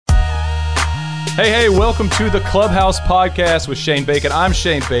Hey, welcome to the Clubhouse Podcast with Shane Bacon. I'm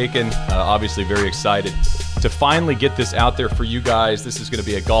Shane Bacon, obviously very excited to finally get this out there for you guys. This is going to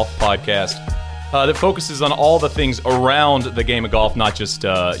be a golf podcast that focuses on all the things around the game of golf, not just,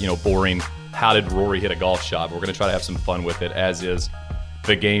 boring, how did Rory hit a golf shot? But we're going to try to have some fun with it, as is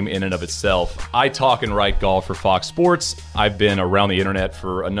the game in and of itself. I talk and write golf for Fox Sports. I've been around the internet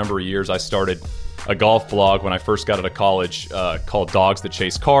for a number of years. I started a golf blog when I first got out of college called Dogs That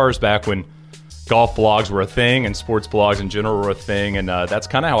Chase Cars, back when golf blogs were a thing and sports blogs in general were a thing, and that's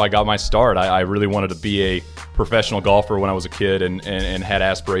kind of how I got my start. I really wanted to be a professional golfer when I was a kid and had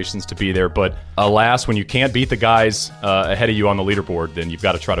aspirations to be there, but alas, when you can't beat the guys ahead of you on the leaderboard, then you've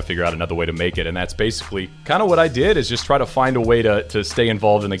got to try to figure out another way to make it, and that's basically kind of what I did, is just try to find a way to stay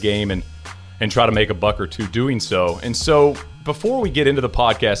involved in the game and try to make a buck or two doing so. And so before we get into the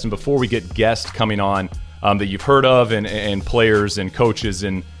podcast and before we get guests coming on that you've heard of and players and coaches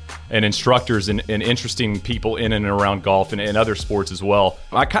and instructors and interesting people in and around golf and other sports as well,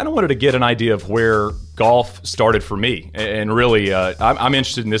 I kind of wanted to get an idea of where golf started for me. And really, I'm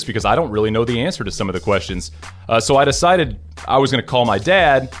interested in this because I don't really know the answer to some of the questions. So I decided I was going to call my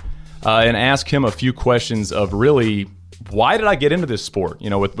dad and ask him a few questions of really, why did I get into this sport? You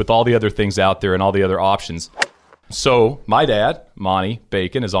know, with all the other things out there and all the other options. So my dad, Monty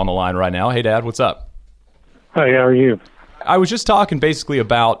Bacon, is on the line right now. Hey, Dad, what's up? Hey, how are you? I was just talking basically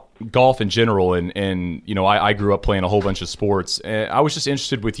about golf in general, and you know, I grew up playing a whole bunch of sports. And I was just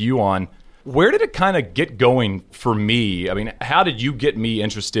interested with you on, where did it kind of get going for me? I mean, how did you get me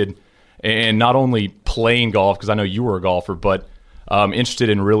interested in not only playing golf, because I know you were a golfer, but interested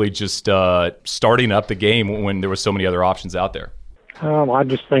in really just starting up the game when there were so many other options out there? I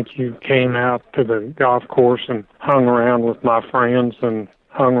just think you came out to the golf course and hung around with my friends and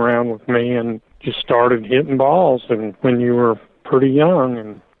hung around with me and just started hitting balls, and when you were pretty young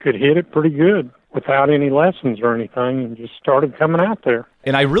and could hit it pretty good without any lessons or anything, and just started coming out there.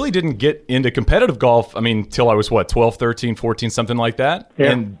 And I really didn't get into competitive golf, I mean, till I was, 12, 13, 14, something like that?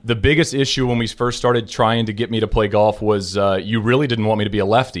 Yeah. And the biggest issue when we first started trying to get me to play golf was you really didn't want me to be a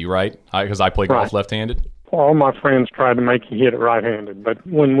lefty, right? Because I play golf left-handed? All my friends tried to make you hit it right-handed, but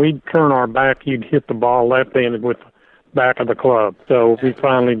when we'd turn our back, you'd hit the ball left-handed with the back of the club. So we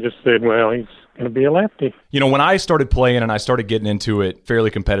finally just said, well, he's going to be a lefty. You know, when I started playing and I started getting into it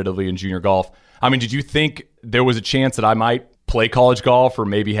fairly competitively in junior golf, I mean, did you think there was a chance that I might play college golf or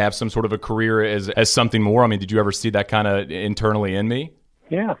maybe have some sort of a career as something more? I mean, did you ever see that kind of internally in me?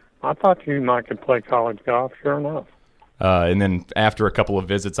 Yeah, I thought you might could play college golf, sure enough. And then after a couple of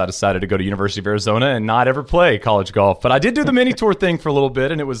visits, I decided to go to University of Arizona and not ever play college golf. But I did do the mini tour thing for a little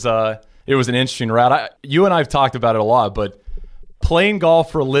bit, and it was an interesting route. You and I have talked about it a lot, but playing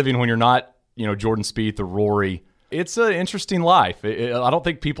golf for a living when you're not, Jordan Spieth or Rory, it's an interesting life. I don't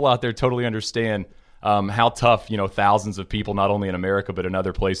think people out there totally understand how tough, thousands of people, not only in America but in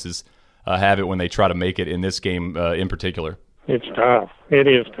other places, have it when they try to make it in this game in particular. It's tough. It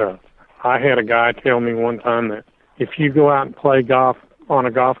is tough. I had a guy tell me one time that if you go out and play golf on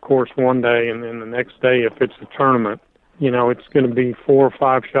a golf course one day and then the next day, if it's a tournament, it's going to be 4 or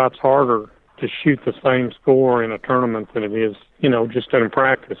 5 shots harder to shoot the same score in a tournament than it is, just in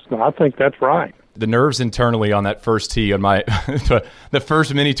practice. Well, I think that's right. The nerves internally on that first tee on my the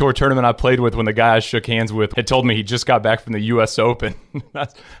first mini tour tournament I played with, when the guy I shook hands with had told me he just got back from the U.S. Open.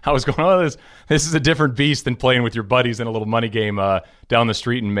 I was going, this is a different beast than playing with your buddies in a little money game down the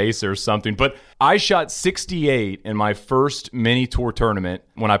street in Mesa or something. But I shot 68 in my first mini tour tournament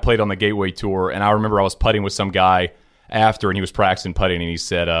when I played on the Gateway Tour, and I remember I was putting with some guy after, and he was practicing putting, and he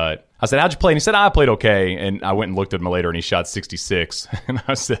said, I said, how'd you play? And he said, I played okay. And I went and looked at him later, and he shot 66. And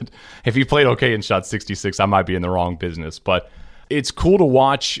I said, if you played okay and shot 66, I might be in the wrong business. But it's cool to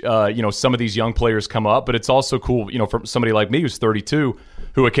watch, some of these young players come up, but it's also cool, for somebody like me who's 32,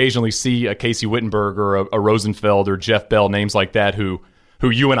 who occasionally see a Casey Wittenberg or a Rosenfeld or Jeff Bell, names like that, who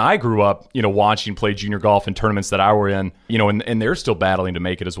you and I grew up, watching play junior golf in tournaments that I were in, and they're still battling to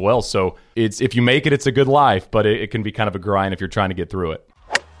make it as well. So if you make it, it's a good life, but it can be kind of a grind if you're trying to get through it.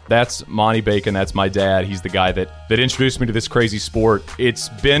 That's Monty Bacon. That's my dad. He's the guy that introduced me to this crazy sport. It's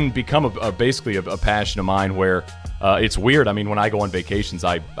become basically a passion of mine where it's weird. I mean, when I go on vacations,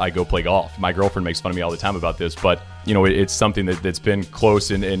 I go play golf. My girlfriend makes fun of me all the time about this, but it's something that's been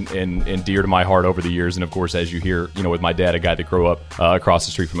close and dear to my heart over the years. And of course, as you hear, with my dad, a guy that grew up across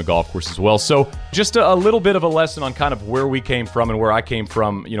the street from a golf course as well. So just a little bit of a lesson on kind of where we came from and where I came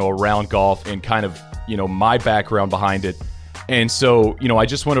from, around golf and kind of, my background behind it. And so, I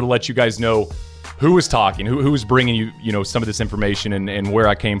just wanted to let you guys know who was talking, who was bringing you, some of this information and where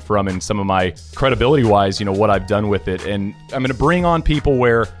I came from and some of my credibility-wise, what I've done with it. And I'm going to bring on people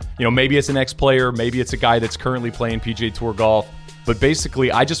where, maybe it's an ex-player, maybe it's a guy that's currently playing PGA Tour golf. But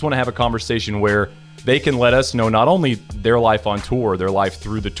basically, I just want to have a conversation where they can let us know not only their life on tour, their life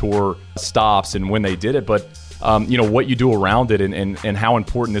through the tour stops and when they did it, but what you do around it and how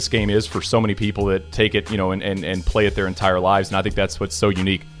important this game is for so many people that take it, and play it their entire lives. And I think that's what's so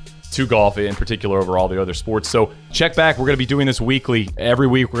unique to golf, in particular, over all the other sports. So check back. We're going to be doing this weekly. Every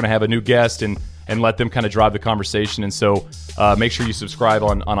week, we're going to have a new guest and let them kind of drive the conversation. And so make sure you subscribe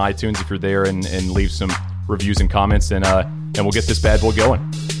on iTunes if you're there and leave some reviews and comments, and we'll get this bad boy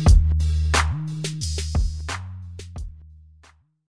going.